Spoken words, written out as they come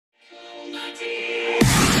What's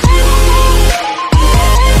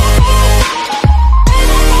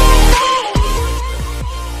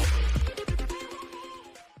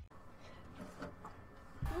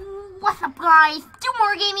up, guys?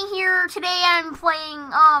 Domore Gaming here. Today I'm playing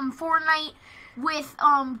Fortnite with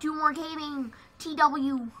Domore Gaming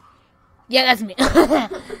TW. Yeah, that's me.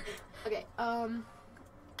 Okay,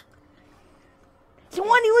 So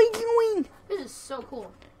what are you doing? this is so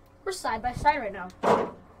cool. We're side by side right now.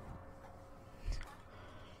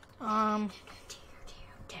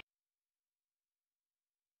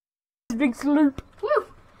 Big slurp. Woo!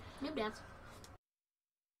 Noob dance.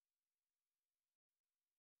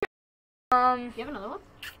 You have another one?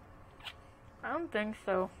 I don't think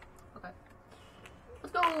so. Okay.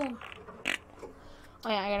 Let's go. Oh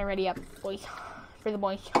yeah, I gotta ready up, boys. For the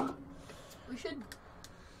boys. We should.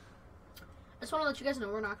 I just want to let you guys know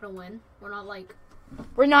we're not gonna win. We're not like.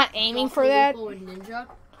 We're not aiming for that. Or Ninja.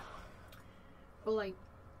 Or like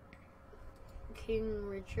King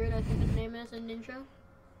Richard, I think his name is in Ninja.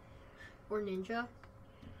 Or Ninja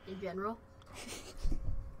in general.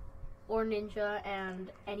 Or Ninja and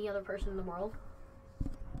any other person in the world.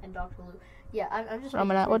 And Dr. Lu. Yeah, I'm just. I'm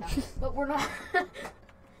that one. But we're not.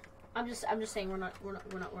 I'm just saying we're not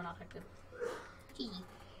effective.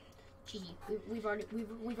 GG. We've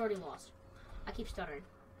already lost. I keep stuttering.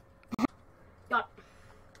 God.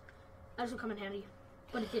 That doesn't come in handy.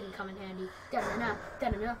 But it didn't come in handy. Da-da-da,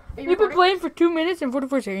 da-da-da. You've been playing for 2 minutes and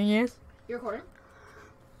 44 seconds, yes? You're recording?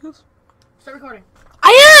 Yes. Start recording.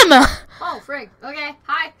 I am! Oh, frig. Okay,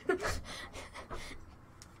 hi.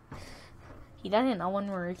 He doesn't know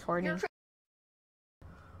when we're recording.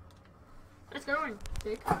 It's going,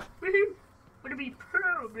 Dick. Woohoo! Would it be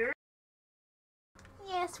pro, bitch?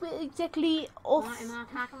 Yes, we're exactly off. Am I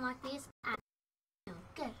talking like this?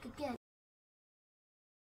 Good.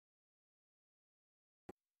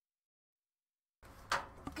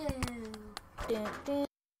 Go.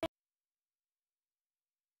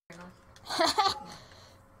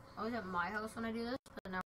 I was at my house when I do this,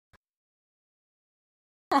 but now.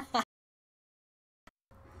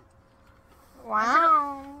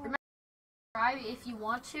 Wow. Remember, subscribe if you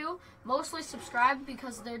want to. Mostly subscribe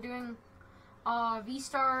because they're doing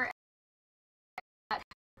vstar.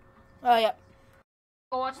 Oh, yeah.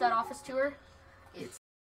 Go watch that office tour. It's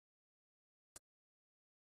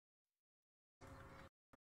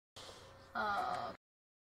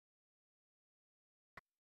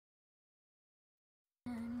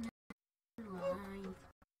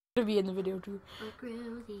To be in the video too.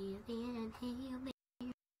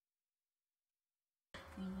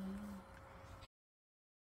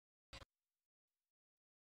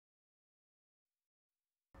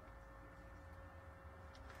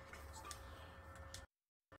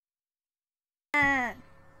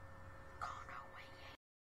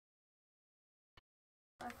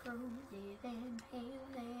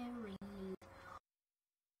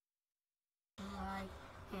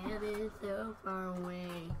 Heaven so far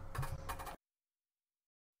away.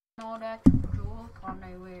 Know that you on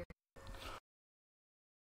my way.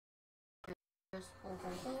 Just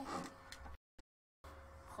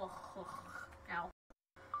Ow.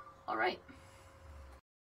 Alright.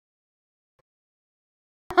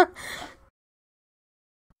 I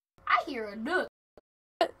hear a nook.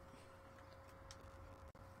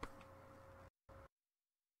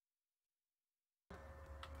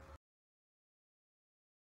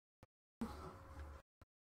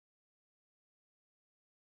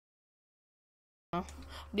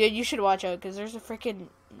 Dude, you should watch out because there's a freaking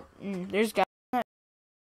there's guys. If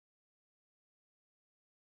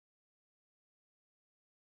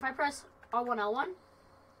I press R1 L1, it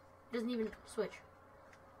doesn't even switch.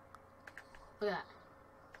 Look at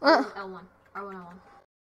that. L1. R1 L1.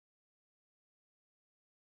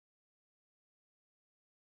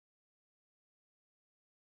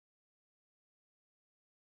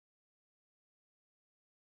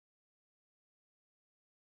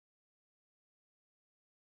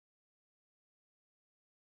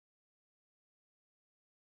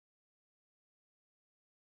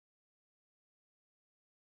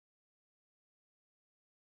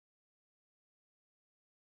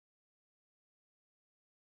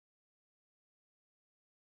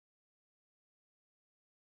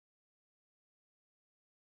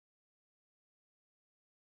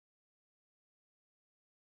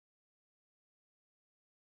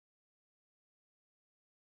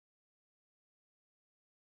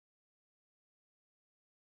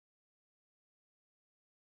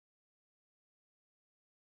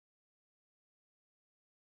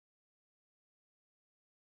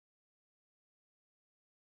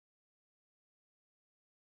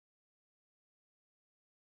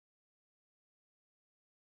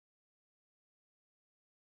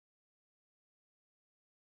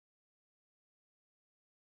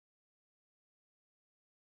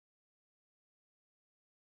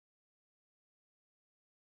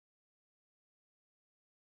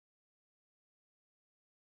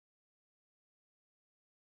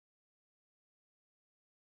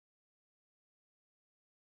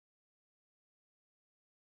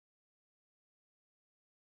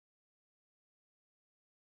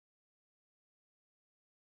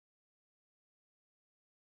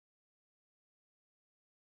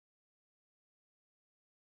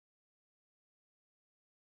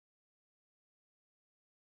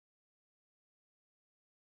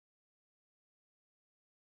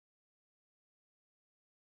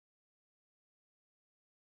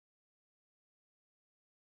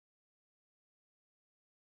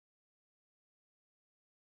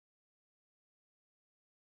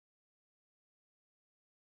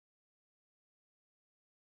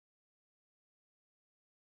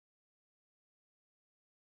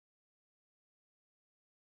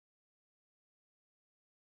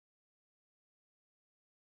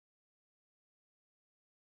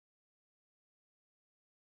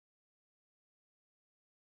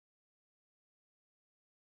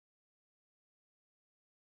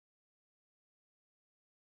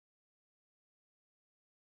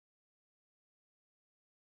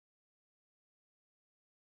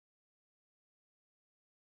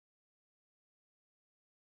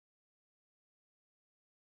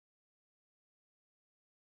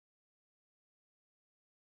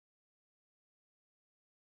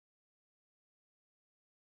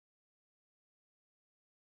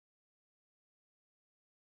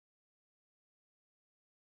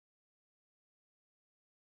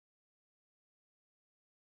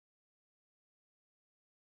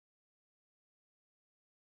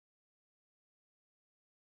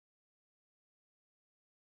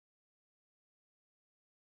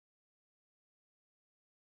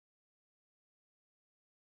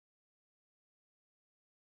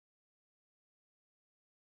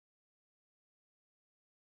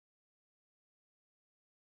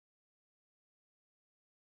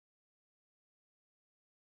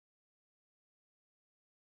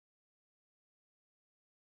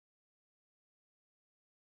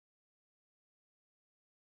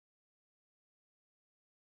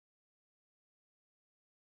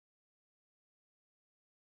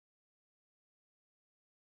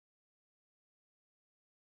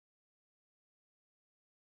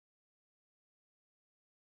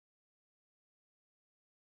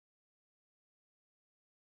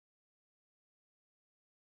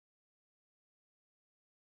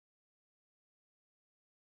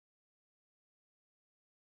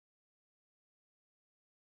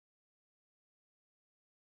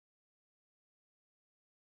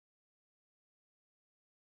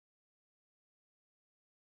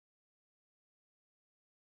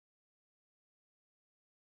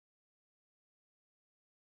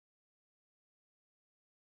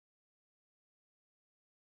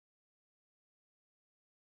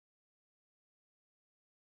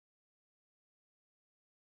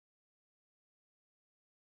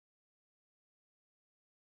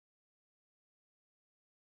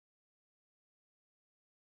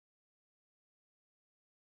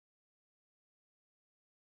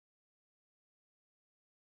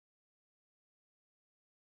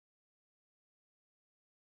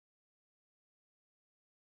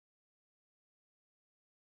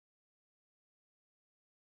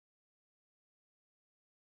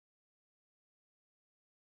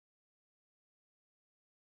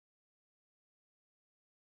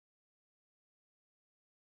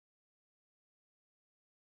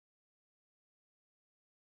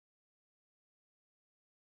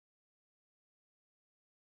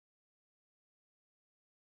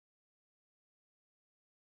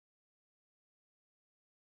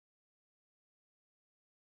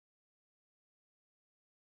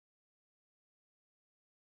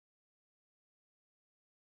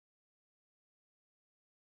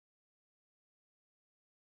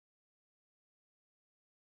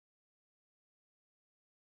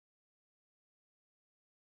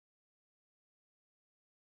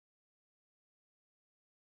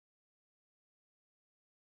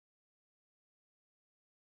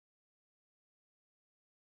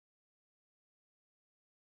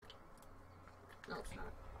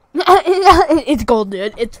 No, it's not. It's gold,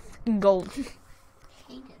 dude. It's fucking gold.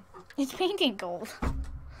 Painted. It's painted gold.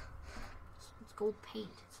 It's gold paint.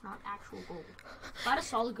 It's not actual gold. If I had a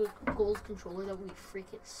solid gold controller, that would be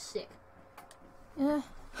freaking sick. Yeah.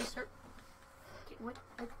 I start. Okay, what?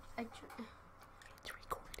 It's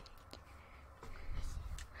recording.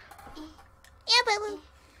 Yeah, baby.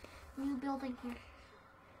 New building here.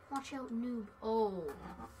 Watch out, noob. Oh,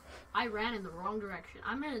 I ran in the wrong direction.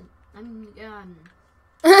 I'm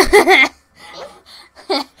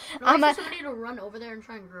somebody to run over there and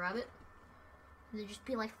try and grab it. And they just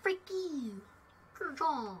be like, "Freak you,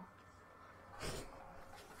 Kurtal."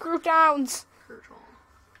 Croutons.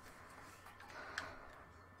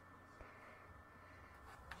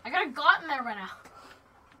 I got a got in there right now.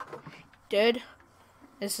 Dude,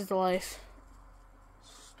 this is the life.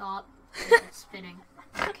 Stop spinning.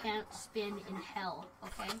 You can't spin in hell,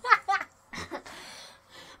 okay?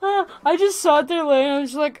 I just saw it there laying. I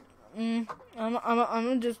was like, I'm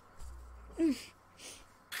just.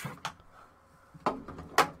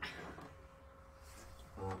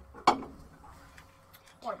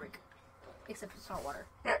 Water break. Except it's hot water.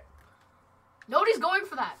 Nobody's going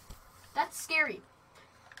for that. That's scary.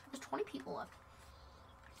 There's 20 people left.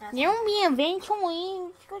 You'll be eventually.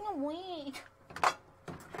 It's gonna win.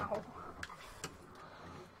 Ow.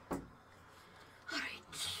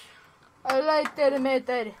 Alright. I like that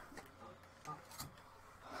method.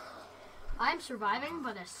 I'm surviving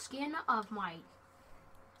by the skin of my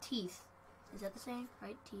teeth. Is that the saying?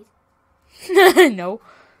 Right? Teeth? No.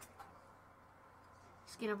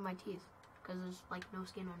 Skin of my teeth. Because there's like no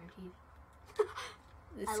skin on your teeth.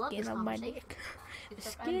 The I love skin this of my conversation. dick. The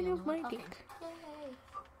Except I'm skin the of only my one dick. talking.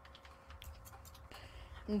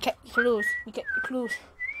 Yay. Okay, clues. We get the clues.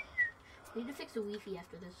 Need to fix the Wi-Fi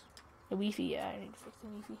after this. The Wi-Fi, yeah, I need to fix the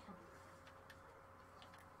Wi-Fi.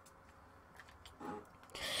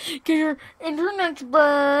 Cause your internet's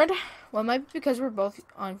bad. Well, it might be because we're both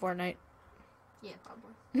on Fortnite. Yeah,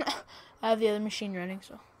 probably. I have the other machine running,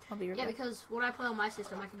 so I'll be right Yeah, back. because when I play on my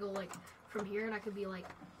system, I can go like from here, and I could be like,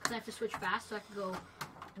 because I have to switch fast, so I could go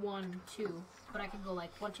 1, 2, but I can go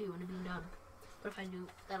like 1, 2, and it'd be done. But if I do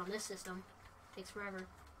that on this system, it takes forever.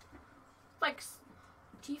 Like,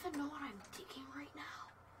 do you even know what I'm digging right now?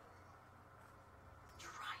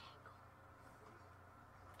 Triangle.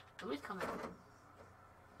 Nobody's coming.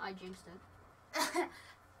 I jinxed it.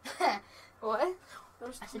 What?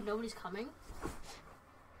 I said nobody's coming.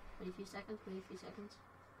 Wait a few seconds.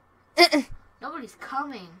 Nobody's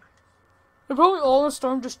coming. They're probably all in the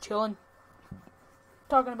storm just chilling.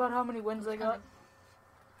 Talking about how many wins they got.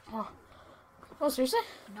 Oh, seriously?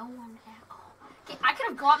 No one at all. Okay, I could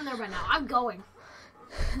have gotten there by now. I'm going.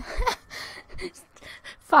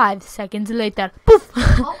 5 seconds later. Poof!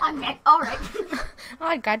 Oh, I'm back. Alright.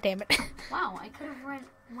 Oh, God damn it. Wow, I could have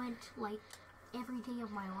went like every day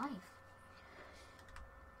of my life.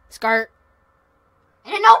 Scar. It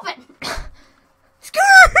didn't open!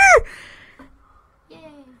 Scar!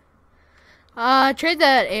 Yay. Trade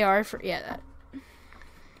that AR for, yeah, that.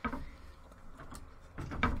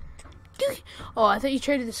 Oh, I thought you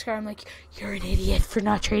traded the Scar. I'm like, you're an idiot for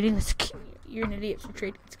not trading the Scar. You're an idiot for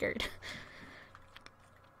trading the Scar.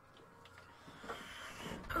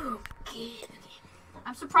 Okay.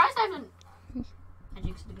 I'm surprised I haven't... I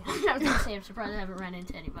jinxed it again. I was going to say I'm surprised I haven't run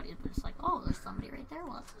into anybody. But it's like, oh, there's somebody right there.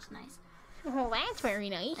 Well, that's just nice. Oh, that's very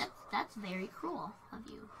nice. That's very cruel of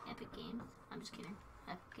you, Epic Games. I'm just kidding.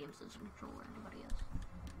 Epic Games doesn't control anybody else.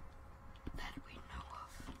 That we know of.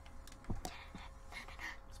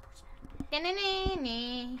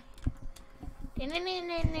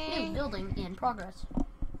 New building in progress.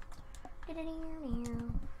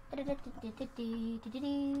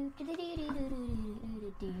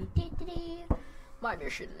 My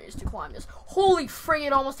mission is to climb this. Holy frig,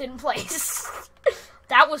 it almost didn't place.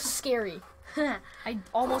 That was scary. I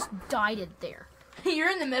almost died it there.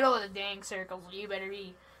 You're in the middle of the dang circle, so you better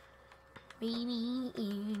be. Maybe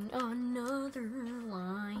in another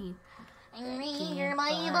life. Read your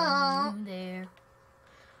Bible. There.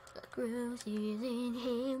 The roses and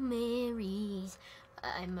Hail Marys.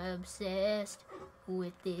 I'm obsessed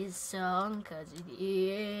with this song because it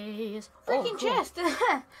is. Freaking chest.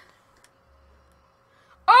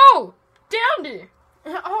 Oh, dandy.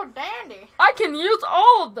 Oh, dandy. I can use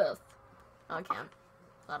all of this. No, I can't.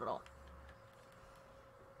 Not at all.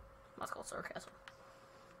 That's called sarcasm.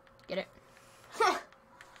 Get it?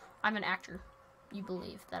 I'm an actor. You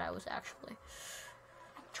believe that I was actually.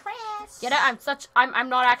 Actress. Get it? I'm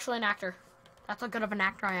not actually an actor. That's how good of an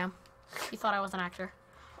actor I am. You thought I was an actor.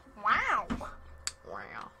 Wow.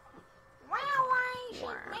 Wow.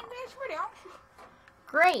 Wow.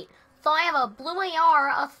 Great. So I have a blue AR,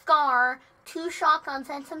 a scar, 2 shotguns,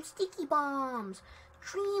 and some sticky bombs.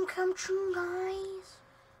 Dream come true, guys.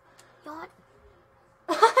 Yacht.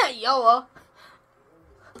 YOLO.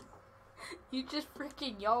 You just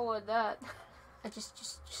freaking YOLO that. I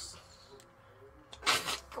just.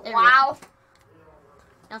 Wow.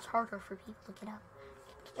 Now it's harder for people to get up.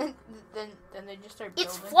 And then they just start building.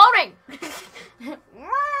 It's floating!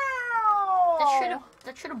 Wow.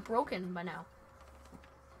 That should have broken by now.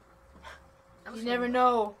 You never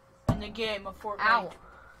know in the game of Fortnite.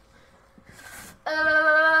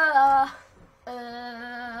 Ow.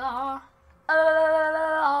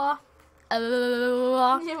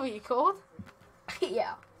 Yeah, you cold?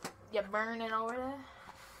 Yeah. You burning over there?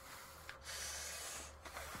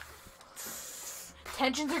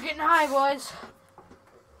 Tensions are getting high, boys.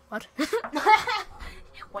 What?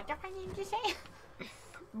 What do I need to say?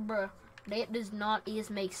 Bruh, that does not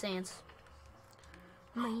even make sense.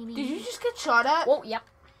 Maybe. Did you just get shot at? Oh, yep.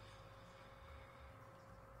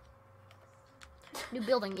 New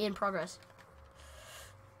building in progress.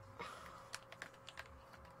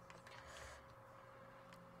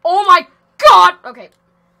 Oh my god! Okay.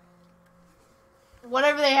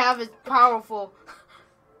 Whatever they have is powerful.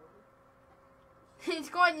 He's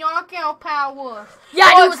got knockout power. Yeah,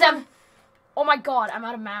 I knew it was them. Oh my god, I'm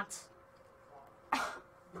out of mats. I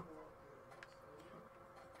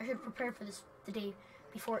should prepare for this the day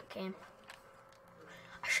before it came.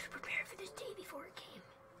 I should prepare for this day before it came.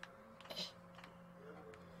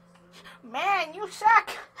 Man, you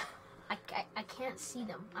suck. I can't see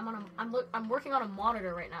them. I'm working on a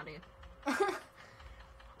monitor right now, dude.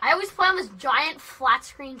 I always play on this giant flat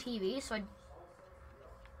screen TV, so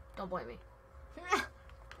don't blame me.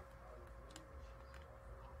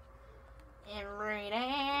 Every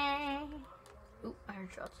day. Ooh, I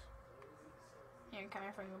heard shots. You're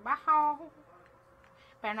coming from your baho.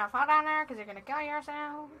 Better not fall down there because you're gonna kill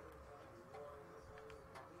yourself.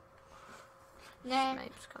 Then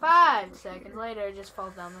 5 seconds later, it just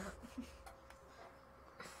falls down the.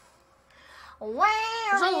 Wow!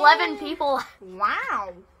 There's 11 people.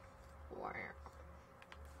 Wow!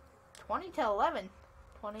 20 to 11.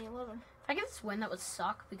 2011. If I get this win, that would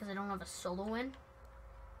suck because I don't have a solo win.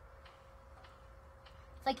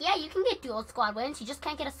 It's like, yeah, you can get dual squad wins, you just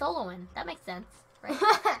can't get a solo win. That makes sense, right?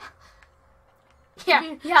 yeah,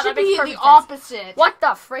 that makes perfect the opposite. What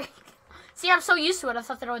the freak? See, I'm so used to it, I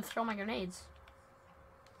thought that I would throw my grenades.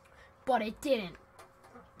 But it didn't.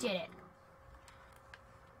 Did it?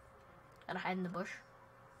 Gotta hide in the bush.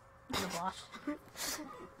 In the boss.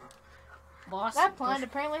 Boss. That plant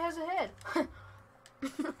apparently has a head.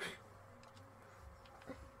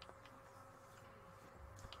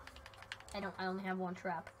 I only have one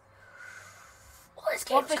trap. Oh, this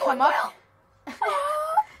Well, game's if they going come up. well.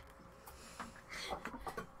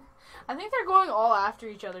 I think they're going all after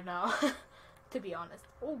each other now. To be honest.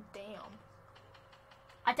 Oh damn.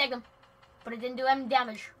 I tagged him, but it didn't do any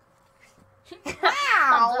damage.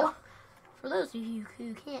 Wow. For those of you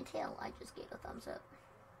who can't tell, I just gave a thumbs up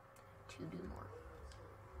to do more.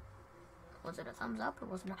 Was it a thumbs up or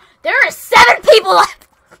was it not? There are 7 people left!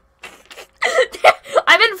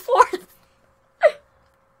 I'm in 4th!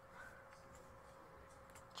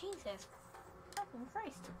 Jesus. Fucking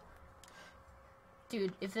Christ.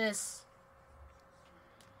 Dude, if this...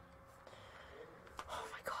 Oh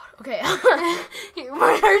my god. Okay. I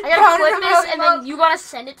gotta clip this and then you gotta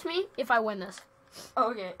send it to me if I win this.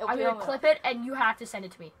 Okay. I'm gonna clip it and you have to send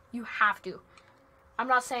it to me. You have to. I'm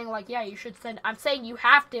not saying like, yeah, you should send. I'm saying you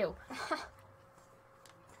have to.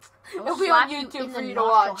 It'll be on YouTube for you to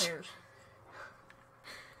watch. Hairs.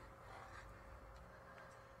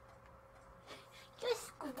 You're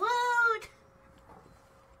screwed.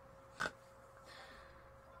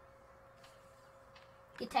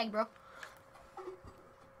 Get tagged, bro.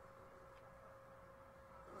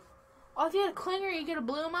 Oh, if you had a clinger, you could have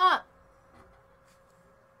blew him up.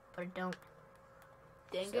 But I don't.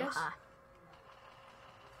 Dingus. So high.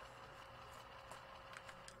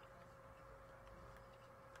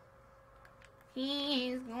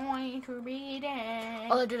 He's going to be dead.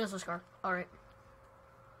 Oh, that dude has a scar. Alright.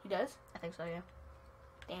 He does? I think so, yeah.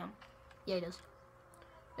 Damn. Yeah, he does.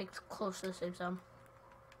 Like, close to the same sum.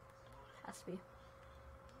 Has to be.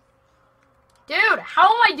 Dude, how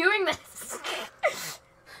am I doing this?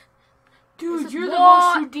 Dude, you're the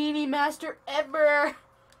most Houdini master ever.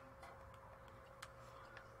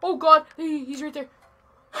 Oh god, he's right there.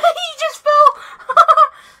 He just fell.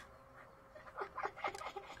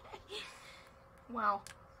 Wow,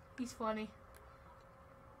 he's funny.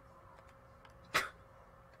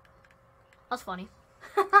 That's funny.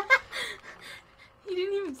 He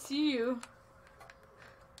didn't even see you.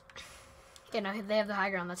 Okay, no, they have the high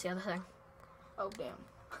ground. That's the other thing. Oh, damn.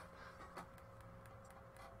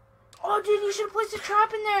 Oh, dude, you should have placed a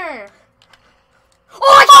trap in there.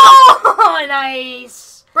 Oh,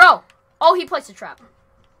 nice. Bro. Oh, he placed a trap.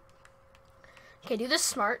 Okay, do this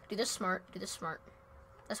smart. Do this smart. Do this smart.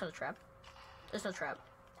 That's not a trap. There's no trap.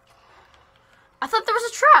 I thought there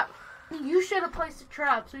was a trap. You should have placed a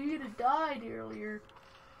trap, so you'd have died earlier.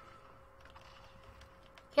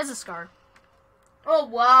 He has a scar. Oh,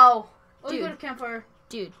 wow. Oh, Dude. you got a campfire.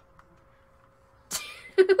 Dude.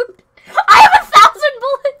 Dude. I have 1,000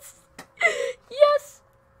 bullets. Yes.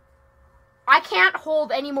 I can't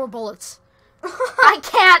hold any more bullets. I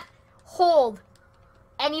can't hold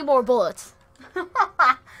any more bullets. You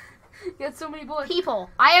had so many bullets. People,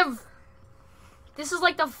 I have... This is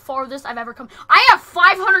like the farthest I've ever come. I have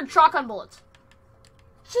 500 shotgun bullets.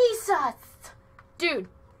 Jesus. Dude.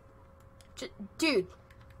 Dude.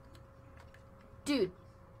 Dude.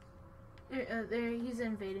 There, he's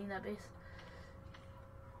invading that base.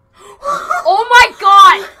 Oh my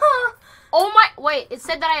god! Oh my... Wait, it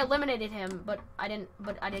said that I eliminated him, but I didn't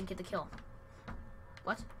get the kill.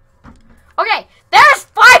 What? Okay, there's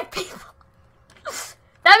 5 people!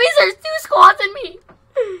 That means there's 2 squads and me!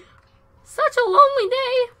 Such a lonely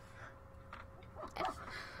day.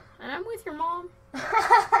 And I'm with your mom.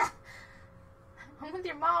 I'm with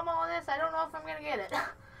your mom on this. I don't know if I'm gonna get it.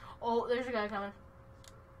 Oh, there's a guy coming.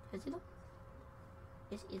 Is he though?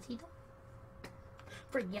 Is he though?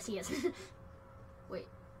 Frick, yes he is. Wait.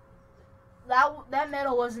 That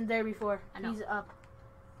metal wasn't there before. I know. He's up.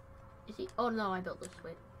 Is he? Oh no, I built this.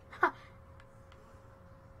 Wait.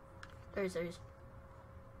 There he is.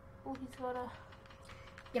 Oh, he's got a...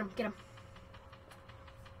 Get him.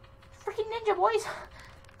 Freaking ninja, boys!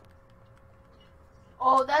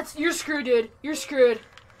 Oh, that's... You're screwed, dude. You're screwed.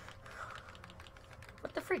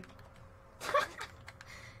 What the freak?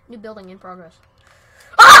 New building in progress.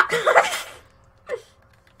 Ah!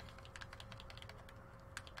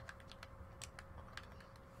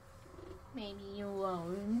 Maybe you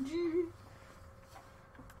won't.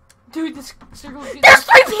 Dude, this circle... There's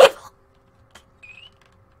 3 people!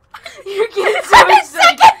 You're getting 7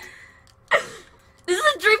 seconds! This is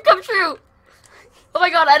a dream come true! Oh my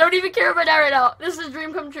god, I don't even care if I die right now. This is a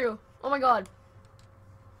dream come true. Oh my god.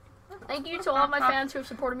 Thank you to all of my fans who have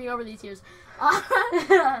supported me over these years.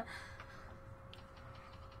 Oh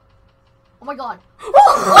my god.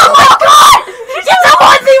 Oh my god! It's a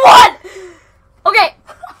 1v1! Okay.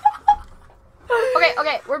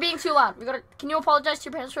 Okay, we're being too loud. Can you apologize to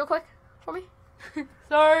your parents real quick for me?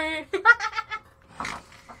 Sorry.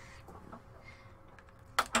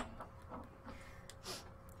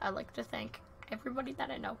 I'd like to thank everybody that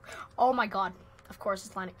I know. Oh my god. Of course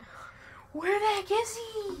it's landing. Where the heck is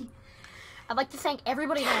he? I'd like to thank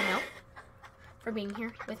everybody that I know for being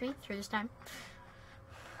here with me through this time.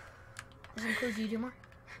 This includes you, Domore.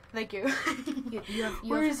 Thank you.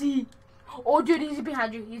 Where is he? Oh, dude, he's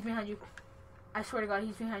behind you. He's behind you. I swear to God,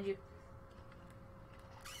 he's behind you.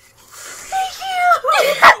 Thank you!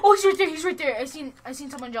 Oh, he's right there. He's right there. I seen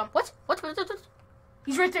someone jump. What?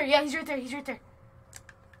 He's right there. Yeah, he's right there. He's right there.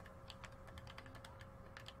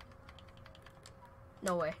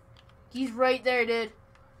 No way. He's right there, dude.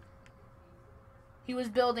 He was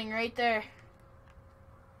building right there.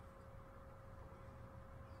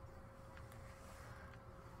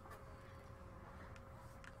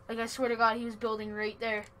 Like, I swear to God, he was building right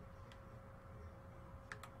there.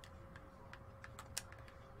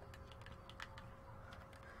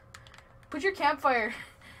 Put your campfire.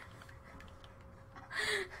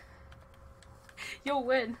 You'll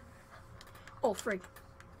win. Oh, frig.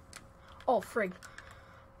 Oh, frig.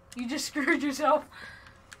 You just screwed yourself.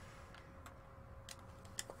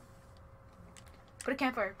 Put a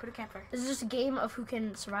campfire. Put a campfire. This is just a game of who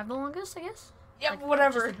can survive the longest, I guess? Yep, Like,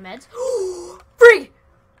 whatever. Just with meds. Frig!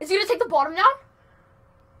 Is he gonna take the bottom down?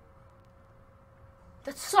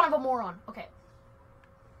 That son of a moron. Okay.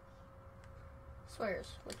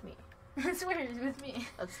 Swears with me. Swears with me.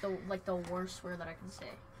 That's the worst swear that I can say,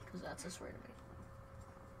 because that's a swear to me.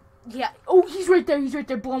 Yeah. Oh, he's right there. He's right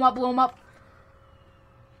there. Blow him up. Blow him up.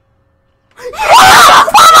 Oh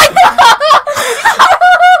my god!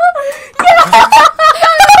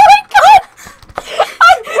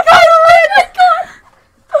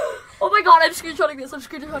 Oh my god, I'm screenshotting this. I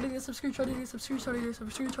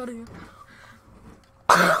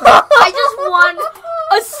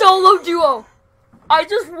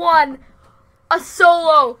just won a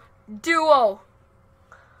solo duo.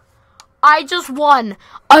 I just won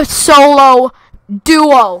a solo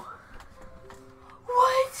duo.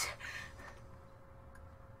 What?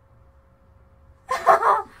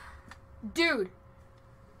 Dude.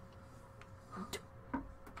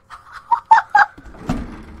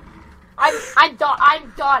 I'm done.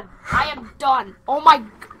 I'm done. I am done. Oh my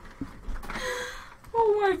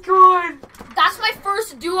god. That's my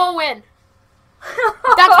first duo win.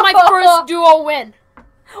 That's my first duo win.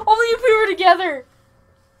 Only if we were together.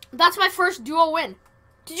 That's my first duo win.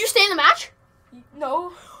 Did you stay in the match?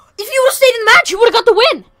 No. If you would have stayed in the match, you would have got the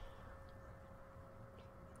win.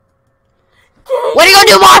 What are you gonna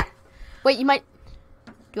do, more? Wait, you might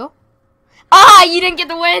go. Ah, you didn't get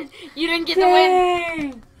the win. You didn't get the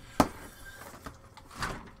win,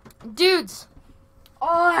 dudes.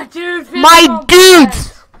 Oh, dude. My dudes.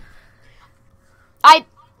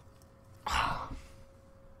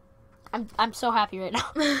 I'm so happy right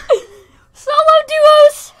now. Solo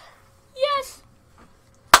duos. Yes.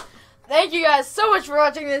 Thank you guys so much for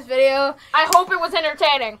watching this video. I hope it was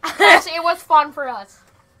entertaining. Yes, it was fun for us.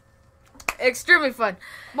 Extremely fun.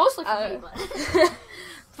 Mostly for me, but.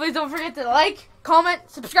 Please don't forget to like, comment,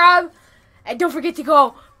 subscribe, and don't forget to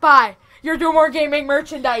go buy your Domore Gaming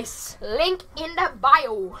merchandise. Link in the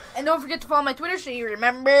bio. And don't forget to follow my Twitter so you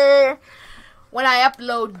remember when I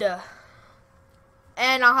upload.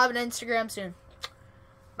 And I'll have an Instagram soon.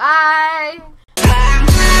 Bye.